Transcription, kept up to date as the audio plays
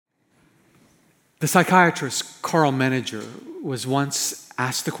The psychiatrist Carl Menninger was once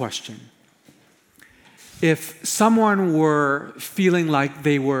asked the question, if someone were feeling like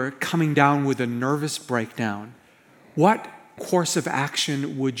they were coming down with a nervous breakdown, what course of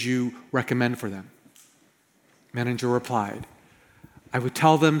action would you recommend for them? Menninger replied, I would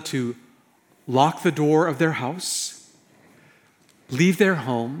tell them to lock the door of their house, leave their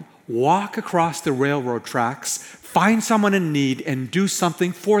home, walk across the railroad tracks, find someone in need, and do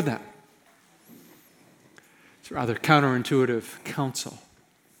something for them. It's rather counterintuitive counsel.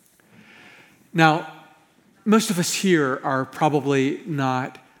 Now, most of us here are probably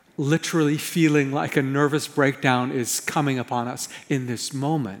not literally feeling like a nervous breakdown is coming upon us in this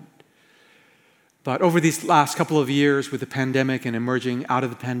moment. But over these last couple of years with the pandemic and emerging out of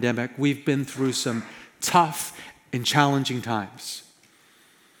the pandemic, we've been through some tough and challenging times.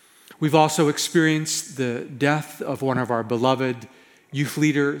 We've also experienced the death of one of our beloved youth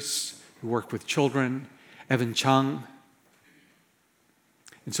leaders who worked with children, Evan Chung.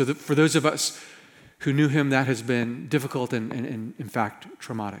 And so for those of us who knew him, that has been difficult and in fact,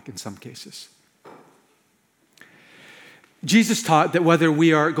 traumatic in some cases. Jesus taught that whether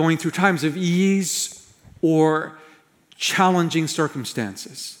we are going through times of ease or challenging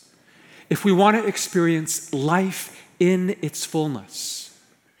circumstances, if we want to experience life in its fullness,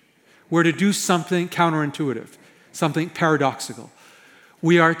 we're to do something counterintuitive, something paradoxical.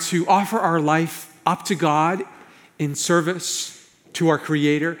 We are to offer our life up to God in service to our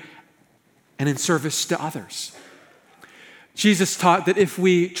Creator and in service to others. Jesus taught that if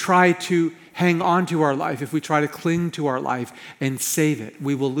we try to hang on to our life, if we try to cling to our life and save it,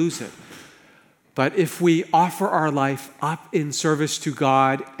 we will lose it. But if we offer our life up in service to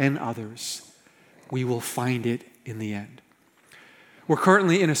God and others, we will find it in the end. We're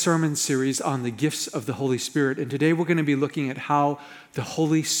currently in a sermon series on the gifts of the Holy Spirit, and today we're going to be looking at how the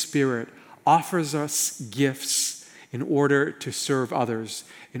Holy Spirit offers us gifts in order to serve others,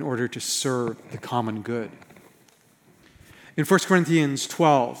 in order to serve the common good. In 1 Corinthians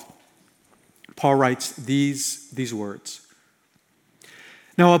 12, Paul writes these words.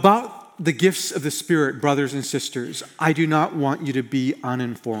 Now about the gifts of the Spirit, brothers and sisters, I do not want you to be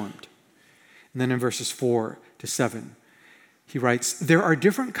uninformed. And then in verses 4 to 7, he writes, there are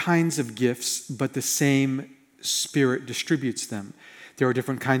different kinds of gifts, but the same Spirit distributes them. There are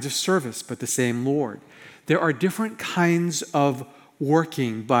different kinds of service, but the same Lord. There are different kinds of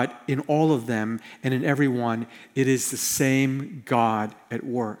working, but in all of them and in every one, it is the same God at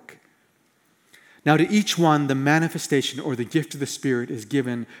work. Now to each one, the manifestation or the gift of the Spirit is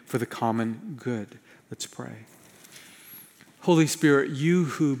given for the common good. Let's pray. Holy Spirit, you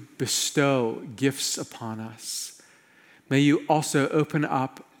who bestow gifts upon us, may you also open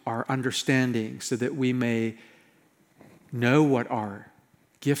up our understanding so that we may know what our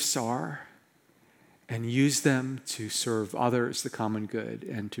gifts are and use them to serve others, the common good,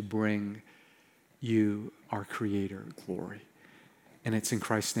 and to bring you, our Creator, glory. And it's in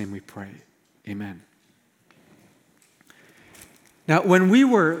Christ's name we pray. Amen. Now, when we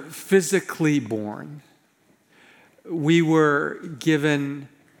were physically born, we were given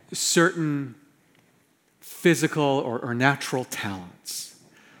certain physical or natural talents.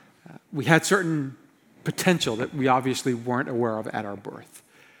 We had certain potential that we obviously weren't aware of at our birth.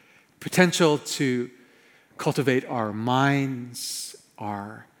 Potential to cultivate our minds,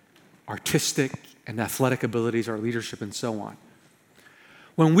 our artistic and athletic abilities, our leadership, and so on.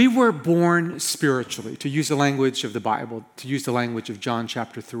 When we were born spiritually, to use the language of the Bible, to use the language of John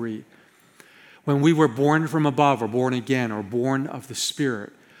chapter 3, when we were born from above or born again or born of the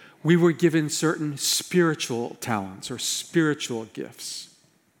Spirit, we were given certain spiritual talents or spiritual gifts.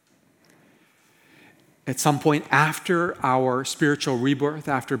 At some point after our spiritual rebirth,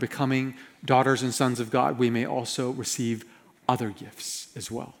 after becoming daughters and sons of God, we may also receive other gifts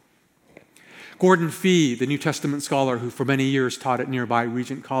as well. Gordon Fee, the New Testament scholar who for many years taught at nearby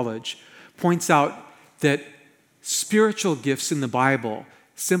Regent College, points out that spiritual gifts in the Bible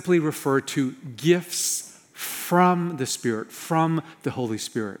simply refer to gifts from the Spirit, from the Holy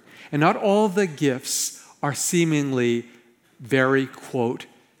Spirit. And not all the gifts are seemingly very, quote,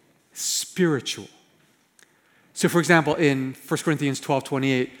 spiritual. So, for example, in 1 Corinthians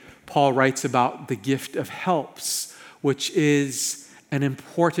 12:28, Paul writes about the gift of helps, which is an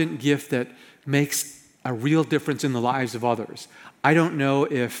important gift that makes a real difference in the lives of others. I don't know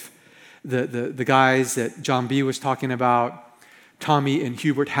if the guys that John B. was talking about, Tommy and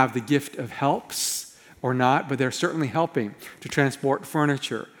Hubert, have the gift of helps or not, but they're certainly helping to transport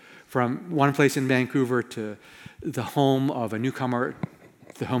furniture from one place in Vancouver to the home of a newcomer,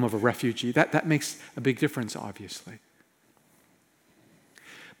 the home of a refugee. That makes a big difference, obviously.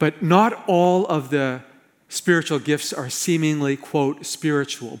 But not all of the spiritual gifts are seemingly, quote,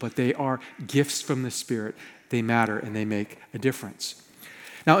 spiritual, but they are gifts from the Spirit. They matter and they make a difference.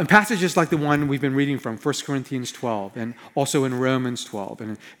 Now, in passages like the one we've been reading from, 1 Corinthians 12, and also in Romans 12,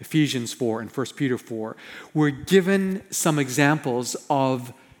 and in Ephesians 4, and 1 Peter 4, we're given some examples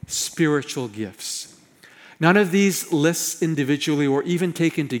of spiritual gifts. None of these lists individually or even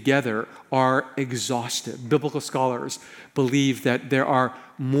taken together are exhaustive. Biblical scholars believe that there are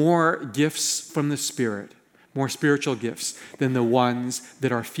more gifts from the Spirit, more spiritual gifts, than the ones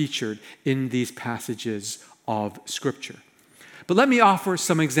that are featured in these passages of Scripture. But let me offer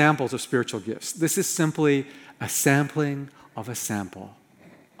some examples of spiritual gifts. This is simply a sampling of a sample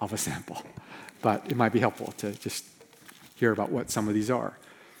of a sample. But it might be helpful to just hear about what some of these are.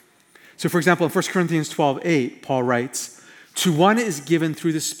 So, for example, in 1 Corinthians 12:8, Paul writes, "To one is given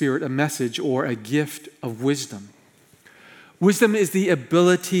through the Spirit a message or a gift of wisdom." Wisdom is the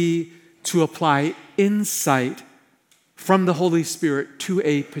ability to apply insight from the Holy Spirit to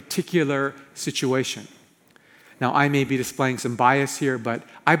a particular situation. Now, I may be displaying some bias here, but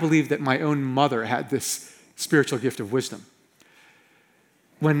I believe that my own mother had this spiritual gift of wisdom.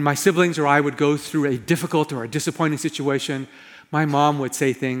 When my siblings or I would go through a difficult or a disappointing situation, my mom would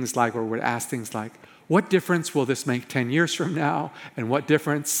say things like, or would ask things like, "What difference will this make 10 years from now? And what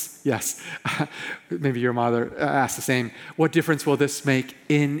difference," yes, maybe your mother asked the same, "what difference will this make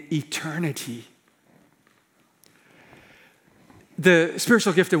in eternity?" The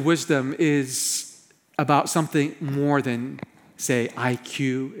spiritual gift of wisdom is about something more than, say,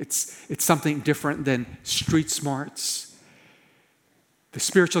 IQ. It's something different than street smarts. The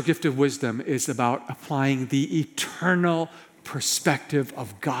spiritual gift of wisdom is about applying the eternal perspective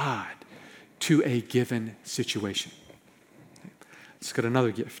of God to a given situation. Let's get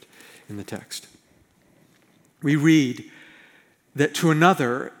another gift in the text. We read that to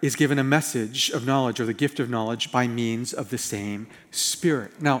another is given a message of knowledge or the gift of knowledge by means of the same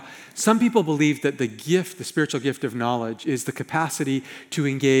Spirit. Now, some people believe that the spiritual gift of knowledge is the capacity to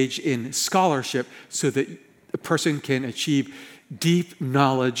engage in scholarship so that a person can achieve deep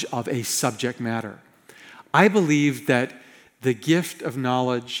knowledge of a subject matter. I believe that the gift of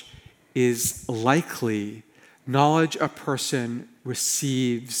knowledge is likely knowledge a person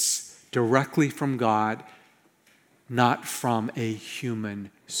receives directly from God, not from a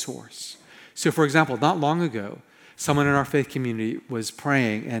human source. So, for example, not long ago, someone in our faith community was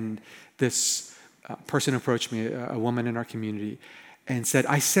praying, and this person approached me, a woman in our community, and said,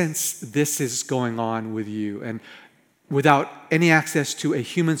 "I sense this is going on with you." And without any access to a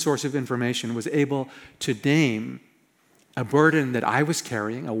human source of information, was able to name a burden that I was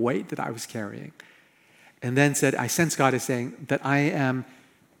carrying, a weight that I was carrying, and then said, "I sense God is saying that I am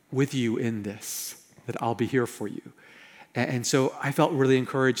with you in this, that I'll be here for you." And so I felt really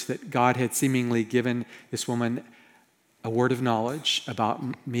encouraged that God had seemingly given this woman a word of knowledge about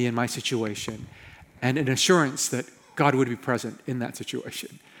me and my situation, and an assurance that God would be present in that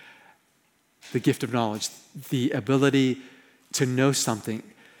situation. The gift of knowledge, the ability to know something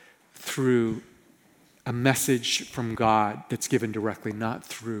through a message from God that's given directly, not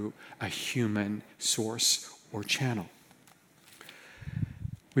through a human source or channel.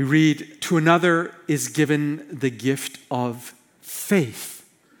 We read, "To another is given the gift of faith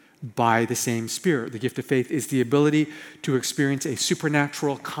by the same Spirit." The gift of faith is the ability to experience a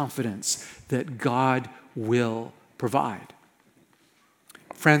supernatural confidence that God will provide.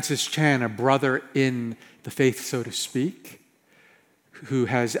 Francis Chan, a brother in the faith, so to speak, who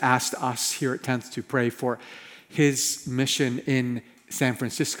has asked us here at 10th to pray for his mission in San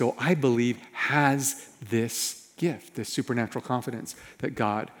Francisco, I believe has this gift, this supernatural confidence that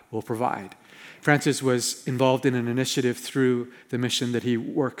God will provide. Francis was involved in an initiative through the mission that he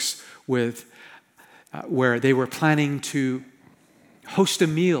works with, where they were planning to host a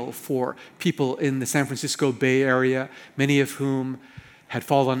meal for people in the San Francisco Bay Area, many of whom had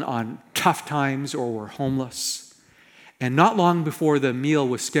fallen on tough times or were homeless. And not long before the meal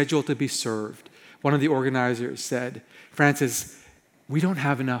was scheduled to be served, one of the organizers said, "Francis, we don't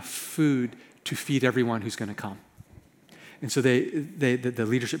have enough food to feed everyone who's going to come." And so the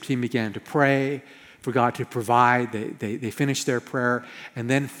leadership team began to pray for God to provide. They finished their prayer, and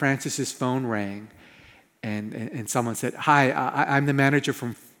then Francis's phone rang, and someone said, "Hi, I'm the manager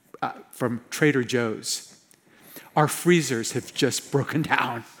from Trader Joe's. Our freezers have just broken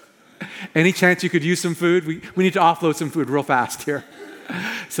down. Any chance you could use some food? We need to offload some food real fast here."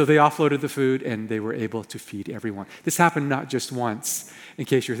 So they offloaded the food, and they were able to feed everyone. This happened not just once, in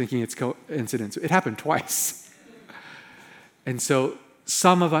case you're thinking it's coincidence. It happened twice. And so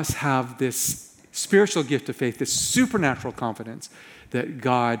some of us have this spiritual gift of faith, this supernatural confidence that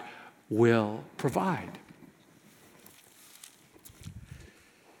God will provide.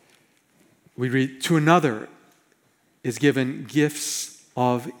 We read, to another is given gifts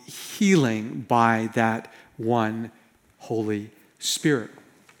of healing by that one Holy Spirit.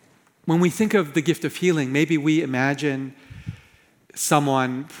 When we think of the gift of healing, maybe we imagine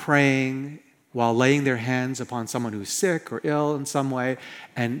someone praying while laying their hands upon someone who's sick or ill in some way,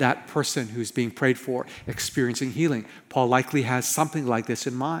 and that person who's being prayed for experiencing healing. Paul likely has something like this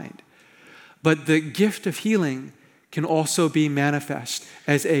in mind. But the gift of healing can also be manifest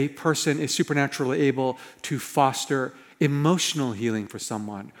as a person is supernaturally able to foster emotional healing for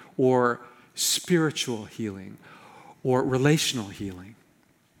someone, or spiritual healing, or relational healing.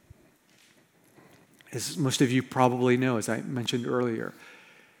 As most of you probably know, as I mentioned earlier,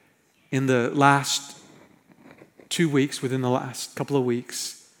 in the last 2 weeks, within the last couple of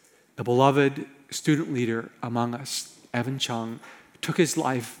weeks, a beloved student leader among us, Evan Chung, took his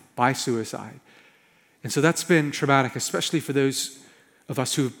life by suicide. And so that's been traumatic, especially for those of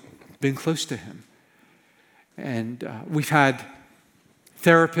us who've been close to him. And we've had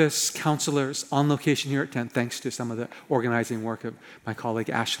therapists, counselors on location here at 10, thanks to some of the organizing work of my colleague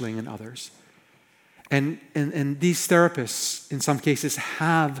Ashling and others. And these therapists, in some cases,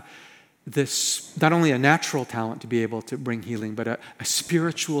 have this, not only a natural talent to be able to bring healing, but a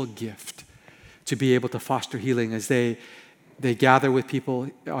spiritual gift to be able to foster healing as they gather with people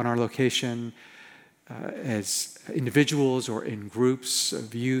on our location, as individuals or in groups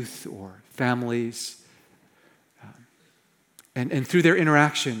of youth or families. And through their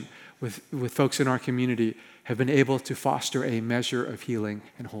interaction with folks in our community, have been able to foster a measure of healing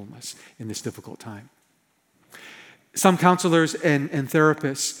and wholeness in this difficult time. Some counselors and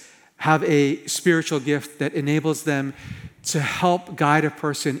therapists have a spiritual gift that enables them to help guide a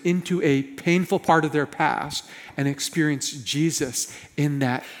person into a painful part of their past and experience Jesus in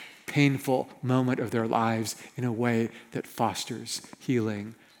that painful moment of their lives in a way that fosters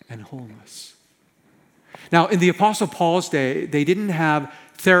healing and wholeness. Now, in the Apostle Paul's day, they didn't have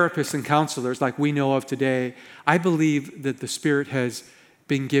therapists and counselors like we know of today. I believe that the Spirit has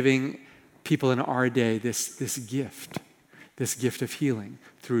been giving people in our day this gift of healing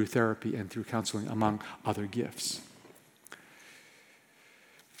through therapy and through counseling, among other gifts.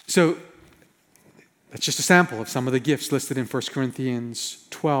 So that's just a sample of some of the gifts listed in 1 Corinthians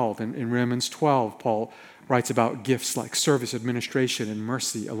 12. And in Romans 12, Paul writes about gifts like service, administration, and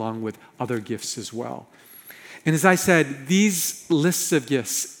mercy, along with other gifts as well. And as I said, these lists of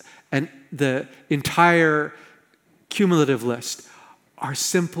gifts and the entire cumulative list are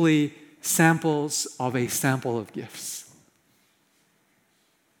simply samples of a sample of gifts.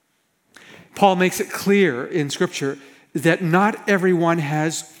 Paul makes it clear in Scripture that not everyone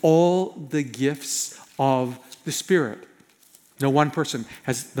has all the gifts of the Spirit. No one person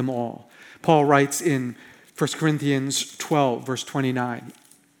has them all. Paul writes in 1 Corinthians 12, verse 29,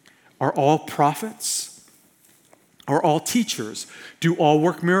 are all prophets? Are all teachers? Do all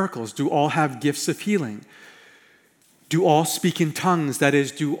work miracles? Do all have gifts of healing? Do all speak in tongues? That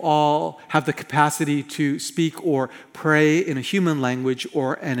is, do all have the capacity to speak or pray in a human language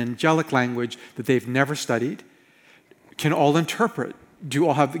or an angelic language that they've never studied? Can all interpret? Do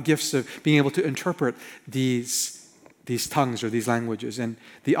all have the gifts of being able to interpret these tongues or these languages? And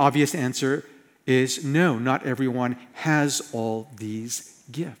the obvious answer is no, not everyone has all these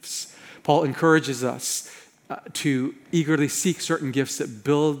gifts. Paul encourages us to eagerly seek certain gifts that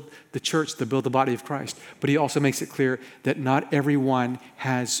build the church, that build the body of Christ. But he also makes it clear that not everyone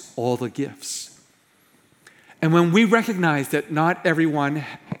has all the gifts. And when we recognize that not anyone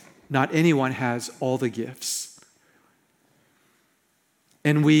has all the gifts,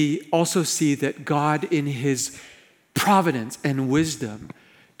 and we also see that God in his providence and wisdom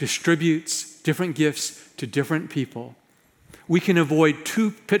distributes different gifts to different people, we can avoid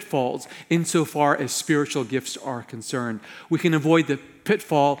two pitfalls insofar as spiritual gifts are concerned. We can avoid the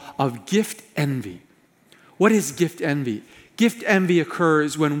pitfall of gift envy. What is gift envy? Gift envy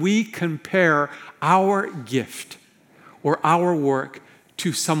occurs when we compare our gift or our work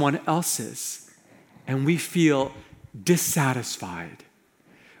to someone else's, and we feel dissatisfied.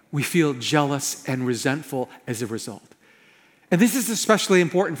 We feel jealous and resentful as a result. And this is especially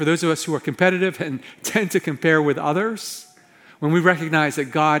important for those of us who are competitive and tend to compare with others. When we recognize that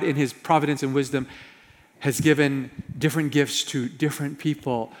God in his providence and wisdom has given different gifts to different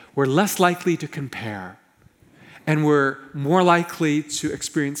people, we're less likely to compare. And we're more likely to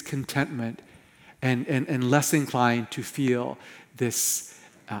experience contentment and less inclined to feel this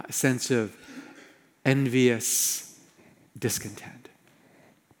sense of envious discontent.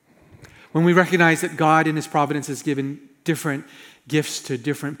 When we recognize that God in his providence has given different gifts to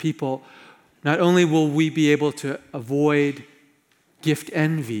different people, not only will we be able to avoid gift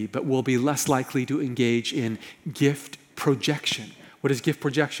envy, but we'll be less likely to engage in gift projection. What is gift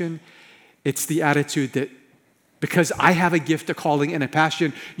projection? It's the attitude that because I have a gift, a calling, and a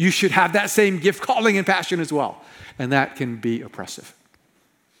passion, you should have that same gift, calling, and passion as well. And that can be oppressive.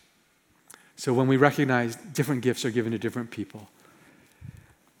 So when we recognize different gifts are given to different people,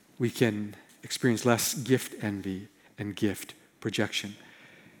 we can experience less gift envy and gift projection.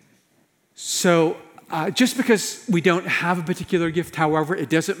 So just because we don't have a particular gift, however, it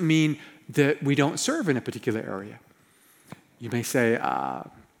doesn't mean that we don't serve in a particular area. You may say, I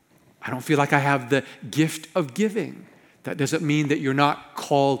don't feel like I have the gift of giving. That doesn't mean that you're not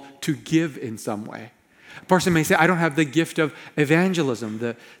called to give in some way. A person may say, I don't have the gift of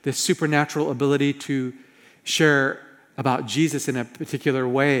evangelism, the supernatural ability to share about Jesus in a particular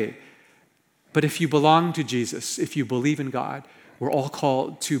way. But if you belong to Jesus, if you believe in God, we're all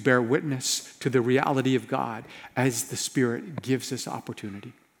called to bear witness to the reality of God as the Spirit gives us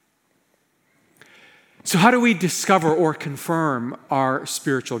opportunity. So how do we discover or confirm our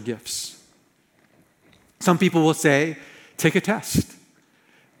spiritual gifts? Some people will say, take a test.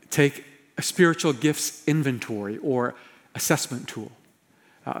 Take a spiritual gifts inventory or assessment tool.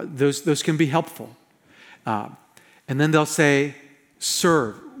 Those can be helpful. And then they'll say,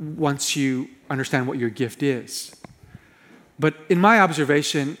 serve once you understand what your gift is. But in my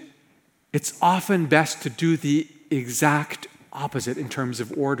observation, it's often best to do the exact opposite in terms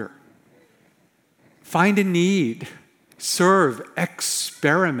of order. Find a need, serve,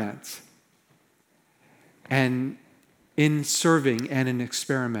 experiment. And in serving and in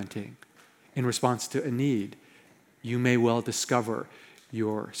experimenting in response to a need, you may well discover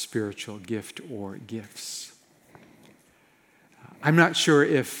your spiritual gift or gifts. I'm not sure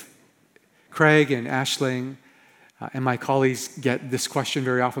if Craig and Ashling and my colleagues get this question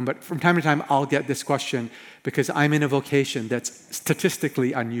very often, but from time to time I'll get this question because I'm in a vocation that's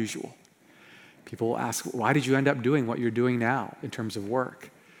statistically unusual. People will ask, why did you end up doing what you're doing now in terms of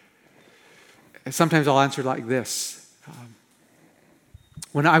work? And sometimes I'll answer like this.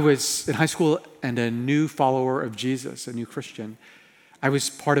 When I was in high school and a new follower of Jesus, a new Christian, I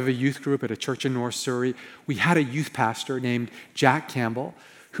was part of a youth group at a church in North Surrey. We had a youth pastor named Jack Campbell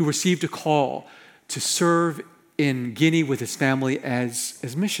who received a call to serve in Guinea with his family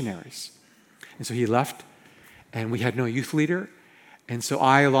as missionaries. And so he left, and we had no youth leader. And so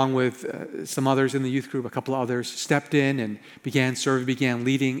I, along with some others in the youth group, a couple of others, stepped in and began serving, began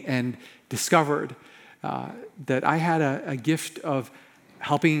leading, and discovered that I had a gift of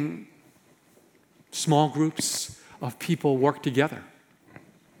helping small groups of people work together.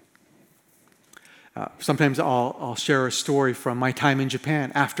 Sometimes I'll share a story from my time in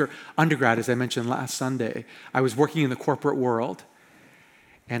Japan. After undergrad, as I mentioned last Sunday, I was working in the corporate world,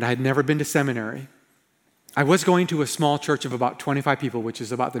 and I had never been to seminary. I was going to a small church of about 25 people, which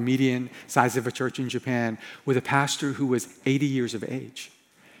is about the median size of a church in Japan, with a pastor who was 80 years of age.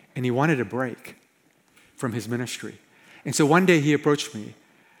 And he wanted a break from his ministry. And so one day he approached me,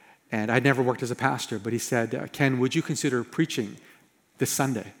 and I'd never worked as a pastor, but he said, Ken, would you consider preaching this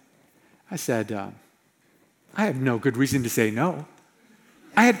Sunday? I said, I have no good reason to say no.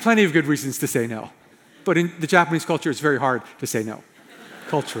 I had plenty of good reasons to say no. But in the Japanese culture, it's very hard to say no,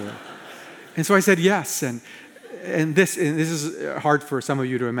 culturally. And so I said yes, and this is hard for some of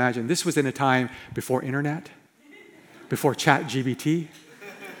you to imagine. This was in a time before internet, before ChatGPT.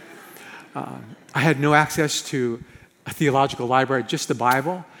 I had no access to a theological library, just the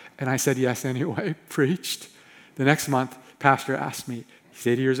Bible, and I said yes anyway, preached. The next month, pastor asked me, he's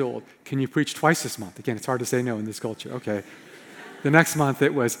 80 years old, can you preach twice this month? Again, it's hard to say no in this culture. Okay. The next month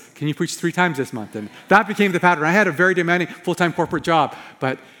it was, can you preach 3 times this month? And that became the pattern. I had a very demanding full-time corporate job,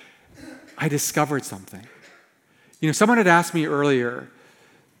 but I discovered something. You know, someone had asked me earlier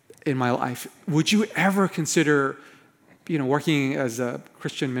in my life, would you ever consider, working as a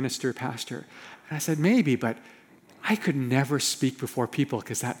Christian minister, pastor? And I said, maybe, but I could never speak before people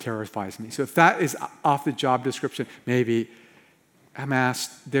because that terrifies me. So if that is off the job description, maybe. I'm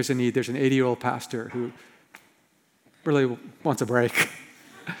asked, there's a need. There's an 80-year-old pastor who really wants a break.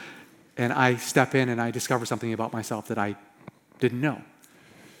 And I step in and I discover something about myself that I didn't know.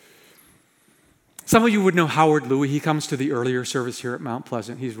 Some of you would know Howard Louie. He comes to the earlier service here at Mount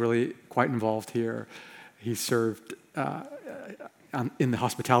Pleasant. He's really quite involved here. He served in the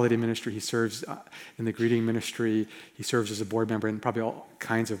hospitality ministry. He serves in the greeting ministry. He serves as a board member in probably all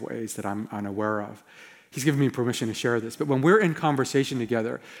kinds of ways that I'm unaware of. He's given me permission to share this. But when we're in conversation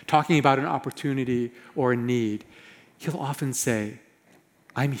together, talking about an opportunity or a need, he'll often say,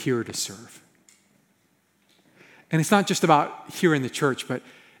 I'm here to serve. And it's not just about here in the church, but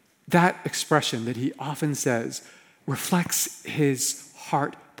that expression that he often says reflects his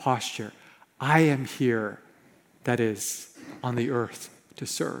heart posture. I am here, that is, on the earth to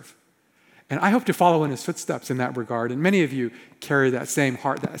serve. And I hope to follow in his footsteps in that regard. And many of you carry that same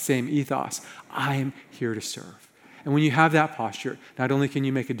heart, that same ethos. I am here to serve. And when you have that posture, not only can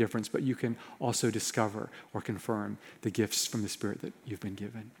you make a difference, but you can also discover or confirm the gifts from the Spirit that you've been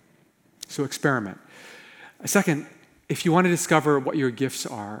given. So experiment. Second, if you want to discover what your gifts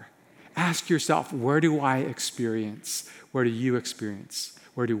are, ask yourself, where do I experience, where do you experience,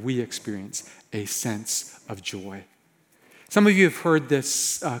 where do we experience a sense of joy? Some of you have heard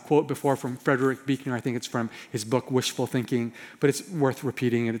this quote before from Frederick Buechner. I think it's from his book, Wishful Thinking, but it's worth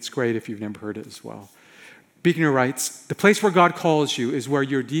repeating, and it's great if you've never heard it as well. Buechner writes, "The place where God calls you is where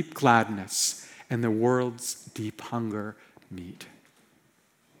your deep gladness and the world's deep hunger meet."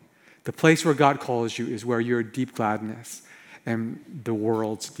 The place where God calls you is where your deep gladness and the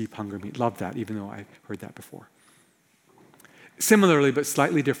world's deep hunger meet. Love that, even though I've heard that before. Similarly, but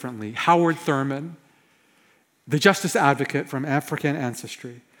slightly differently, Howard Thurman, the justice advocate from African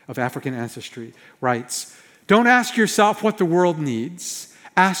ancestry, writes, "Don't ask yourself what the world needs.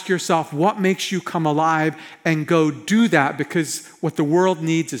 Ask yourself what makes you come alive and go do that, because what the world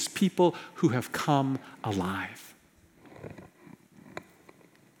needs is people who have come alive."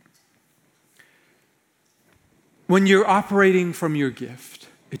 When you're operating from your gift,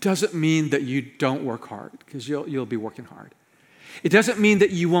 it doesn't mean that you don't work hard, because you'll be working hard. It doesn't mean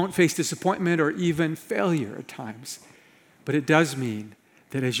that you won't face disappointment or even failure at times, but it does mean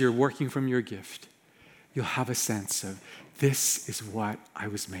that as you're working from your gift, you'll have a sense of, this is what I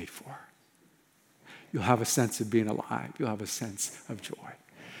was made for. You'll have a sense of being alive. You'll have a sense of joy.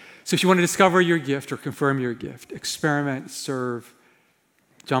 So if you want to discover your gift or confirm your gift, experiment, serve,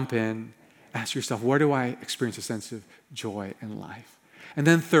 jump in, ask yourself, where do I experience a sense of joy in life? And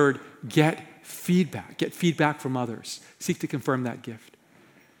then third, get feedback. Get feedback from others. Seek to confirm that gift.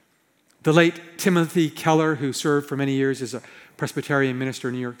 The late Timothy Keller, who served for many years as a Presbyterian minister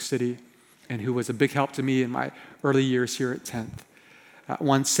in New York City and who was a big help to me in my early years here at 10th,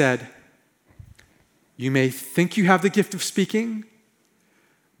 once said, "You may think you have the gift of speaking,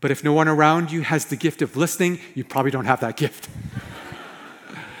 but if no one around you has the gift of listening, you probably don't have that gift."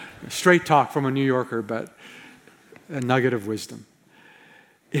 Straight talk from a New Yorker, but a nugget of wisdom.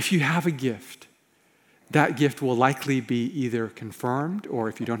 If you have a gift, that gift will likely be either confirmed, or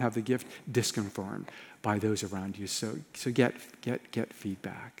if you don't have the gift, disconfirmed by those around you. So get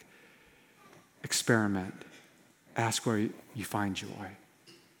feedback. Experiment. Ask where you find joy.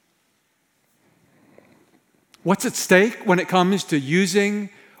 What's at stake when it comes to using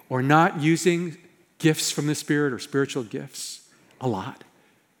or not using gifts from the Spirit or spiritual gifts? A lot.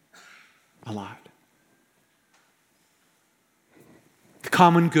 A lot. The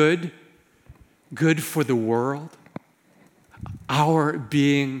common good, good for the world, our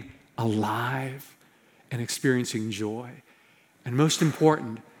being alive and experiencing joy, and most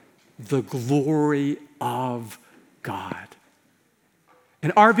important, the glory of God.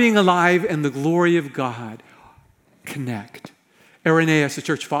 And our being alive and the glory of God connect. Irenaeus, the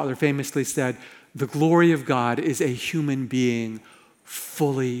church father, famously said, "The glory of God is a human being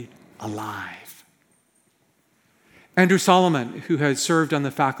fully alive." Andrew Solomon, who has served on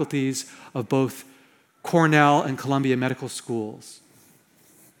the faculties of both Cornell and Columbia medical schools,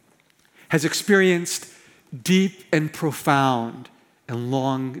 has experienced deep and profound and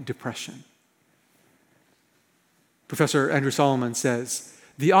long depression. Professor Andrew Solomon says,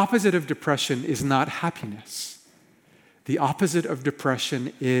 "The opposite of depression is not happiness. The opposite of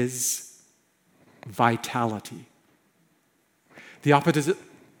depression is vitality." The opposite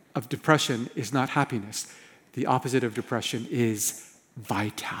of depression is not happiness. The opposite of depression is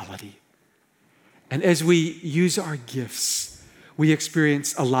vitality. And as we use our gifts, we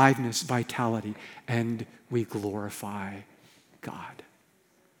experience aliveness, vitality, and we glorify God.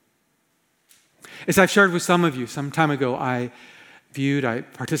 As I've shared with some of you, some time ago, I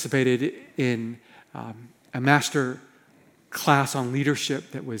participated in a master class on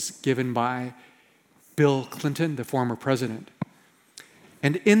leadership that was given by Bill Clinton, the former president.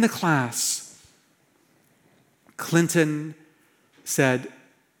 And in the class, Clinton said,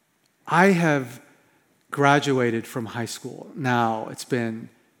 "I have graduated from high school. Now it's been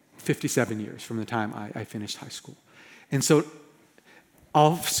 57 years from the time I finished high school. And so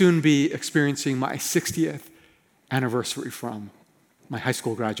I'll soon be experiencing my 60th anniversary from my high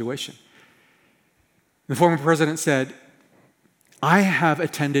school graduation." The former president said, I have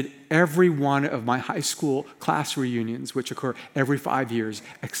attended every one of my high school class reunions, which occur every 5 years,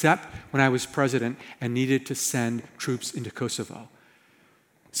 except when I was president and needed to send troops into Kosovo.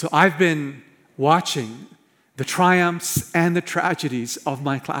 So I've been watching the triumphs and the tragedies of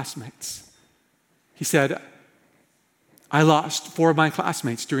my classmates. He said, I lost 4 of my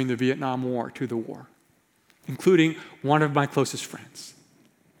classmates during the Vietnam War to the war, including one of my closest friends.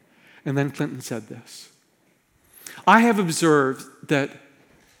 And then Clinton said this, I have observed that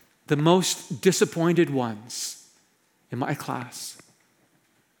the most disappointed ones in my class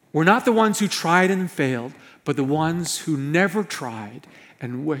were not the ones who tried and failed, but the ones who never tried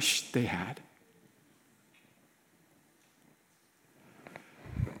and wished they had.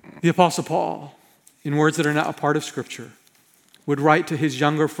 The Apostle Paul, in words that are not a part of Scripture, would write to his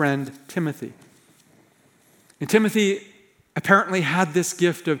younger friend Timothy. And Timothy apparently had this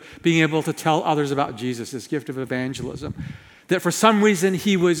gift of being able to tell others about Jesus, this gift of evangelism, that for some reason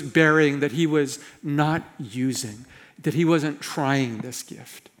he was bearing, that he was not using, that he wasn't trying this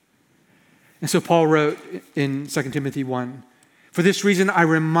gift. And so Paul wrote in 2 Timothy 1, for this reason I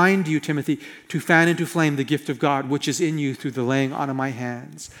remind you, Timothy, to fan into flame the gift of God, which is in you through the laying on of my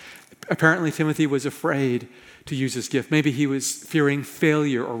hands. Apparently Timothy was afraid to use his gift. Maybe he was fearing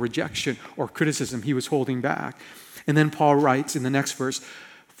failure or rejection or criticism. He was holding back. And then Paul writes in the next verse,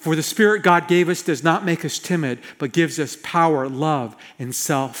 for the Spirit God gave us does not make us timid, but gives us power, love, and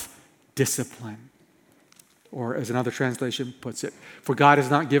self-discipline. Or as another translation puts it, for God has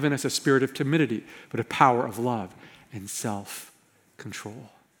not given us a spirit of timidity, but a power of love and self-control.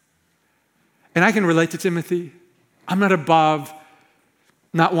 And I can relate to Timothy. I'm not above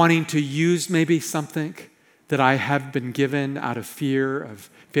not wanting to use maybe something that I have been given out of fear of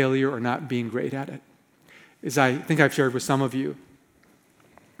failure or not being great at it. As I think I've shared with some of you,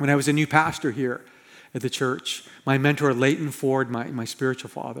 when I was a new pastor here at the church, my mentor, Leighton Ford, my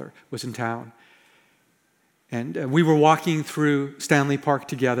spiritual father, was in town. And we were walking through Stanley Park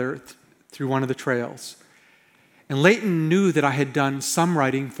together, through one of the trails. And Leighton knew that I had done some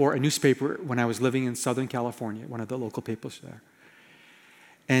writing for a newspaper when I was living in Southern California, one of the local papers there.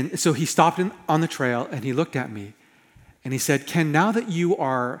 And so he stopped on the trail and he looked at me and he said, Ken, now that you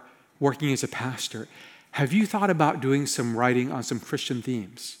are working as a pastor, have you thought about doing some writing on some Christian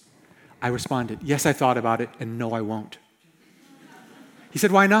themes? I responded, yes, I thought about it, and no, I won't. He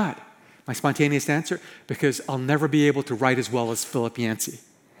said, why not? My spontaneous answer, because I'll never be able to write as well as Philip Yancey,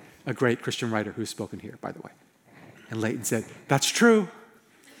 a great Christian writer who's spoken here, by the way. And Leighton said, that's true.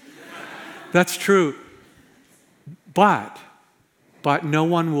 That's true. But no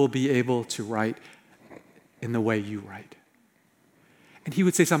one will be able to write in the way you write. And he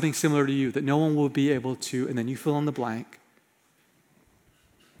would say something similar to you, that no one will be able to, and then you fill in the blank,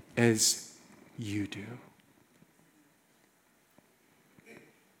 as you do.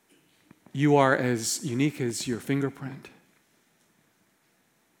 You are as unique as your fingerprint.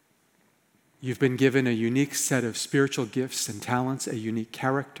 You've been given a unique set of spiritual gifts and talents, a unique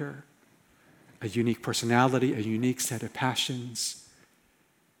character, a unique personality, a unique set of passions.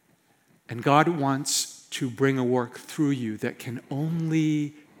 And God wants to bring a work through you that can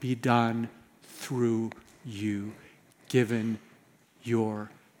only be done through you, given your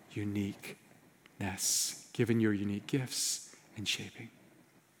uniqueness, given your unique gifts and shaping.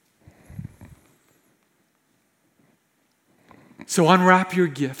 So unwrap your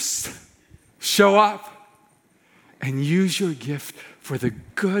gifts, show up, and use your gift for the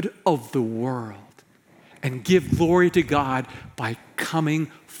good of the world, and give glory to God by coming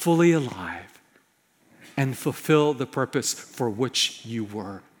fully alive and fulfill the purpose for which you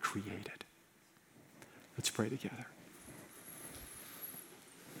were created. Let's pray together.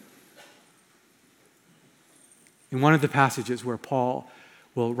 In one of the passages where Paul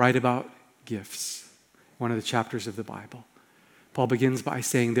will write about gifts, one of the chapters of the Bible, Paul begins by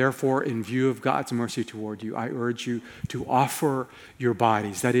saying, therefore, in view of God's mercy toward you, I urge you to offer your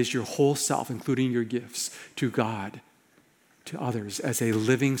bodies, that is your whole self, including your gifts, to God, to others, as a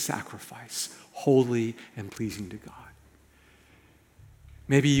living sacrifice, holy and pleasing to God.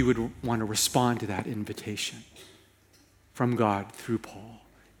 Maybe you would want to respond to that invitation from God through Paul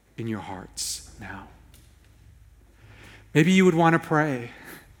in your hearts now. Maybe you would want to pray,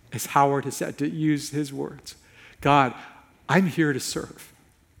 as Howard has said, to use his words. God, I'm here to serve.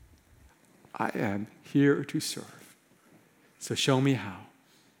 I am here to serve. So show me how.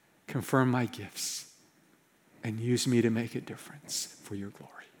 Confirm my gifts and use me to make a difference for your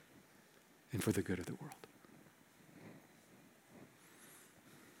glory and for the good of the world.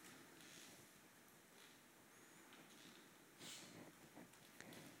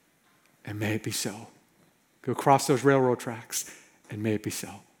 And may it be so. Go across those railroad tracks and may it be so.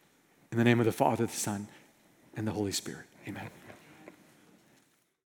 In the name of the Father, the Son, and the Holy Spirit. Amen.